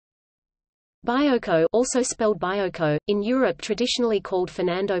Bioko, also spelled Bioko, in Europe traditionally called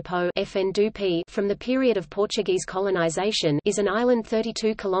Fernando Po (FNDP) from the period of Portuguese colonization, is an island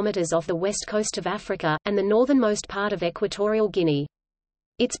 32 kilometers off the west coast of Africa, and the northernmost part of Equatorial Guinea.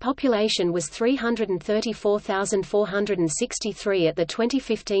 Its population was 334,463 at the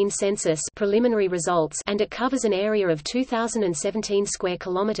 2015 census preliminary results, and it covers an area of 2,017 square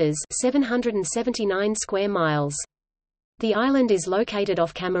kilometers (779 square miles). The island is located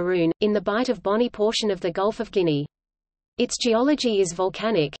off Cameroon, in the Bight of Bonny portion of the Gulf of Guinea. Its geology is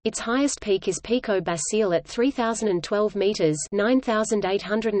volcanic. Its highest peak is Pico Basile at 3,012 meters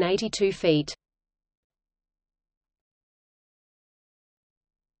 (9,882 feet).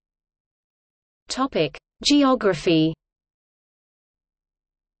 Topic: Geography.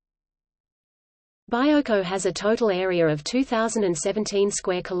 Bioko has a total area of 2,017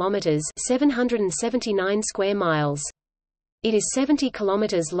 square kilometers (779 square miles). It is 70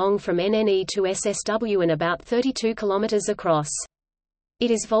 km long from NNE to SSW and about 32 km across. It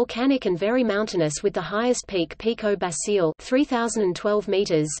is volcanic and very mountainous, with the highest peak Pico Basile 3,012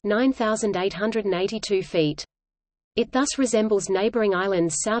 meters (9,882 feet). It thus resembles neighboring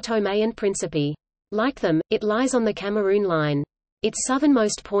islands São Tomé and Príncipe. Like them, it lies on the Cameroon line. Its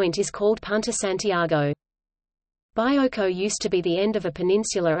southernmost point is called Punta Santiago. Bioko used to be the end of a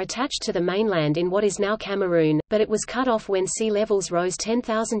peninsula attached to the mainland in what is now Cameroon, but it was cut off when sea levels rose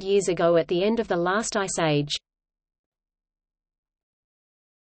 10,000 years ago at the end of the last ice age.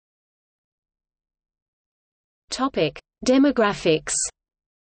 Topic: Demographics.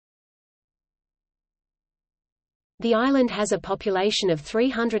 The island has a population of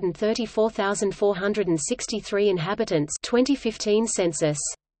 334,463 inhabitants 2015 census.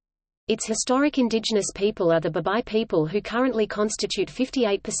 Its historic indigenous people are the Babai people, who currently constitute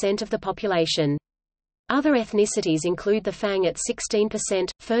 58% of the population. Other ethnicities include the Fang at 16%,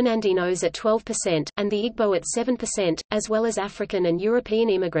 Fernandinos at 12%, and the Igbo at 7%, as well as African and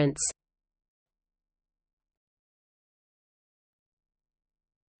European immigrants.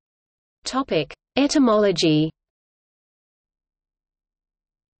 Etymology.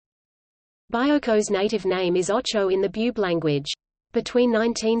 Bioko's native name is Ocho in the Bube language. Between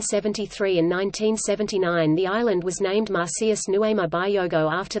 1973 and 1979 the island was named Marcius Nuema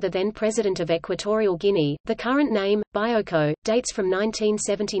Bioko after the then president of Equatorial Guinea. The current name, Bioko, dates from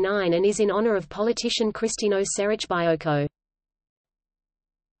 1979 and is in honor of politician Cristino Serich Bioko.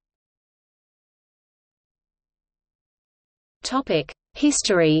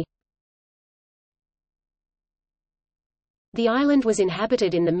 History. The island was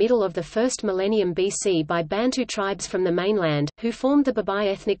inhabited in the middle of the first millennium BC by Bantu tribes from the mainland, who formed the Babai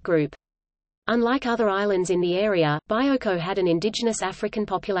ethnic group. Unlike other islands in the area, Bioko had an indigenous African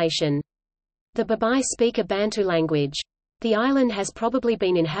population. The Babai speak a Bantu language. The island has probably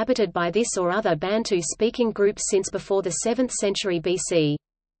been inhabited by this or other Bantu-speaking groups since before the 7th century BC.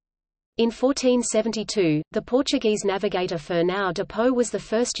 In 1472, the Portuguese navigator Fernão de Po was the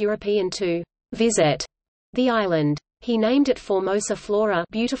first European to visit the island. He named it Formosa Flora,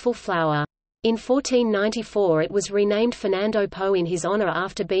 beautiful flower. In 1494 it was renamed Fernando Po in his honor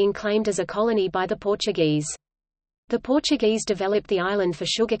after being claimed as a colony by the Portuguese. The Portuguese developed the island for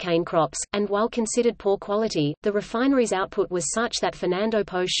sugarcane crops, and while considered poor quality, the refinery's output was such that Fernando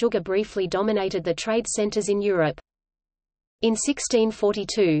Po sugar briefly dominated the trade centers in Europe. In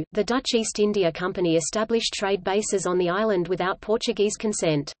 1642, the Dutch East India Company established trade bases on the island without Portuguese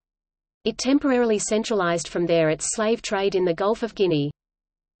consent. It temporarily centralized from there its slave trade in the Gulf of Guinea.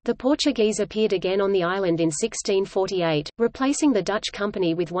 The Portuguese appeared again on the island in 1648, replacing the Dutch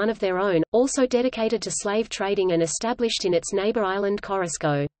company with one of their own, also dedicated to slave trading and established in its neighbor island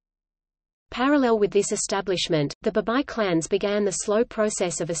Corisco. Parallel with this establishment, the Babai clans began the slow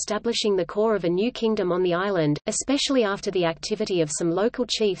process of establishing the core of a new kingdom on the island, especially after the activity of some local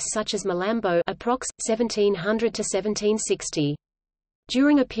chiefs such as Malambo approx. 1700 to 1760.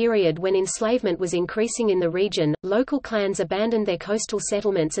 During a period when enslavement was increasing in the region, local clans abandoned their coastal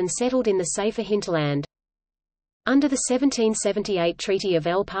settlements and settled in the safer hinterland. Under the 1778 Treaty of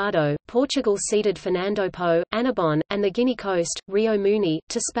El Pardo, Portugal ceded Fernando Po, Annobon, and the Guinea coast, Rio Muni,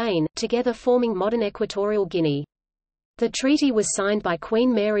 to Spain, together forming modern Equatorial Guinea. The treaty was signed by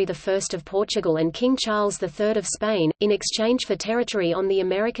Queen Mary I of Portugal and King Charles III of Spain, in exchange for territory on the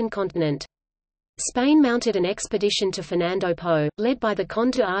American continent. Spain mounted an expedition to Fernando Po, led by the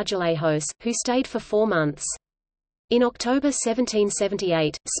Conde de Argelejos, who stayed for 4 months. In October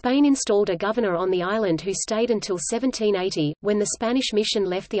 1778, Spain installed a governor on the island who stayed until 1780, when the Spanish mission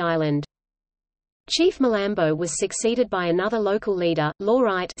left the island. Chief Malambo was succeeded by another local leader,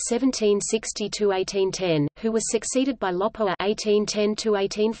 Lawright (1760–1810), who was succeeded by Lopoa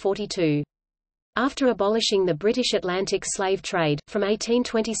 (1810–1842). After abolishing the British Atlantic slave trade, from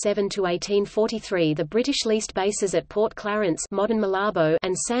 1827 to 1843 the British leased bases at Port Clarence modern Malabo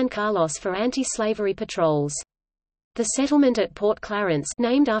and San Carlos for anti-slavery patrols. The settlement at Port Clarence,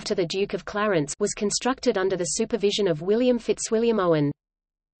 named after the Duke of Clarence, was constructed under the supervision of William Fitzwilliam Owen.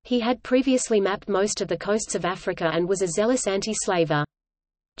 He had previously mapped most of the coasts of Africa and was a zealous anti-slaver.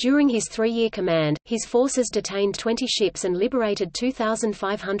 During his 3-year command, his forces detained 20 ships and liberated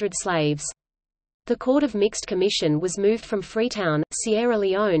 2,500 slaves. The Court of Mixed Commission was moved from Freetown, Sierra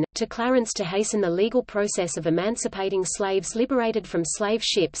Leone, to Clarence to hasten the legal process of emancipating slaves liberated from slave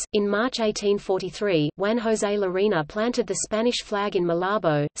ships. In March 1843, Juan José Lerena planted the Spanish flag in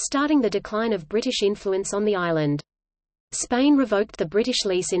Malabo, starting the decline of British influence on the island. Spain revoked the British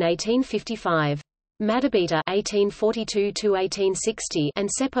lease in 1855. Madabita (1842–1860) and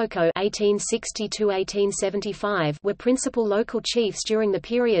Sepoko (1860–1875) were principal local chiefs during the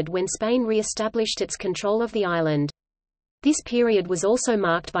period when Spain re-established its control of the island. This period was also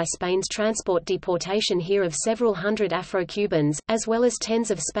marked by Spain's transport deportation here of several hundred Afro-Cubans, as well as tens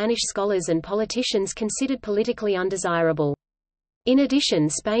of Spanish scholars and politicians considered politically undesirable. In addition,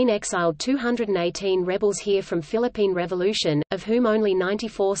 Spain exiled 218 rebels here from Philippine Revolution, of whom only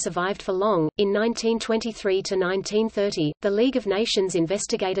 94 survived for long. In 1923 to 1930, the League of Nations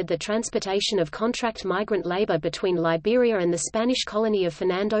investigated the transportation of contract migrant labor between Liberia and the Spanish colony of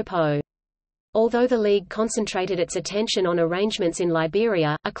Fernando Po. Although the League concentrated its attention on arrangements in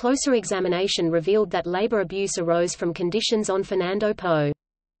Liberia, a closer examination revealed that labor abuse arose from conditions on Fernando Po.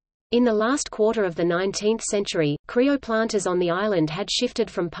 In the last quarter of the 19th century, Creole planters on the island had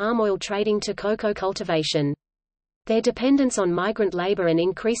shifted from palm oil trading to cocoa cultivation. Their dependence on migrant labor and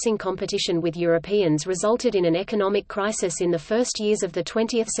increasing competition with Europeans resulted in an economic crisis in the first years of the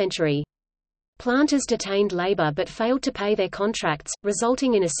 20th century. Planters detained labor but failed to pay their contracts,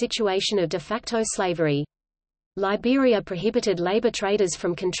 resulting in a situation of de facto slavery. Liberia prohibited labor traders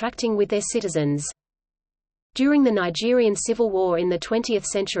from contracting with their citizens. During the Nigerian Civil War in the 20th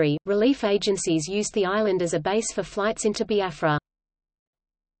century, relief agencies used the island as a base for flights into Biafra.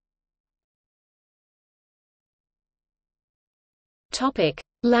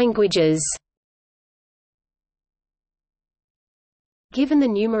 Languages. Given the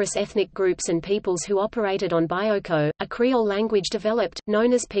numerous ethnic groups and peoples who operated on Bioko, a Creole language developed,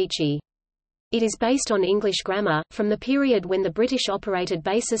 known as Pichi. It is based on English grammar, from the period when the British operated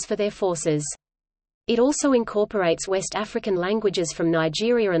bases for their forces. It also incorporates West African languages from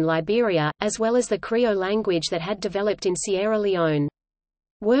Nigeria and Liberia, as well as the Creole language that had developed in Sierra Leone.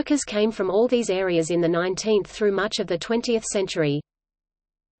 Workers came from all these areas in the 19th through much of the 20th century.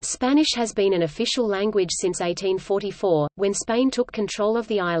 Spanish has been an official language since 1844, when Spain took control of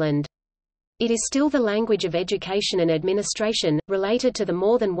the island. It is still the language of education and administration, related to the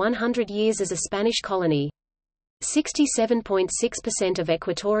more than 100 years as a Spanish colony. 67.6% of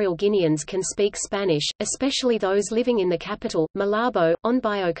Equatorial Guineans can speak Spanish, especially those living in the capital, Malabo, on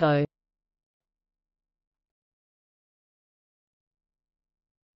Bioko.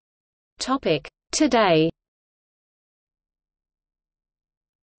 Today,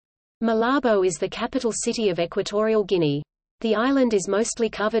 Malabo is the capital city of Equatorial Guinea. The island is mostly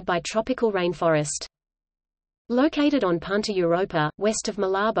covered by tropical rainforest. Located on Punta Europa, west of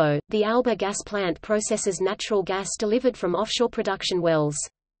Malabo, the Alba gas plant processes natural gas delivered from offshore production wells.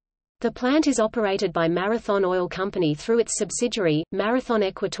 The plant is operated by Marathon Oil Company through its subsidiary, Marathon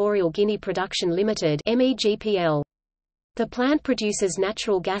Equatorial Guinea Production Limited (MEGPL). The plant produces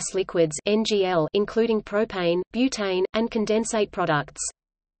natural gas liquids (NGL), including propane, butane, and condensate products.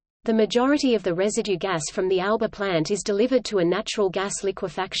 The majority of the residue gas from the Alba plant is delivered to a natural gas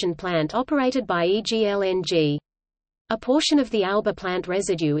liquefaction plant operated by EGLNG. A portion of the Alba plant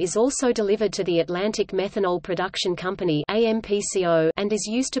residue is also delivered to the Atlantic Methanol Production Company (AMPCO) and is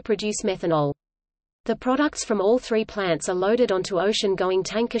used to produce methanol. The products from all three plants are loaded onto ocean-going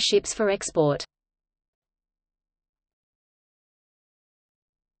tanker ships for export.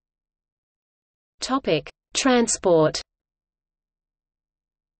 Transport.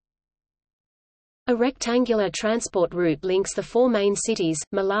 A rectangular transport route links the four main cities,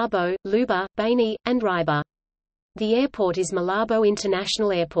 Malabo, Luba, Beni, and Riba. The airport is Malabo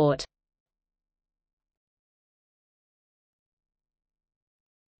International Airport.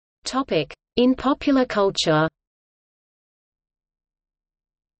 In popular culture,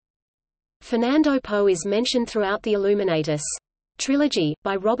 Fernando Po is mentioned throughout the Illuminatus trilogy,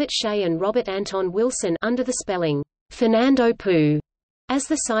 by Robert Shea and Robert Anton Wilson under the spelling Fernando Po, as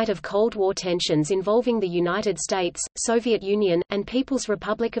the site of Cold War tensions involving the United States, Soviet Union, and People's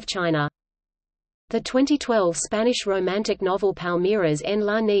Republic of China. The 2012 Spanish romantic novel Palmeras en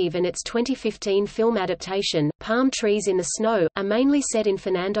la Nieve and its 2015 film adaptation, Palm Trees in the Snow, are mainly set in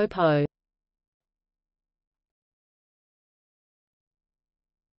Fernando Po.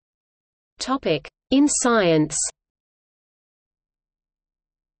 In science.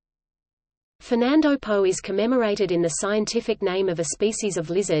 Fernando Po is commemorated in the scientific name of a species of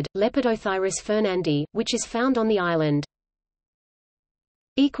lizard, Lepidothyrus fernandi, which is found on the island.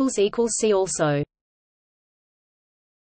 See also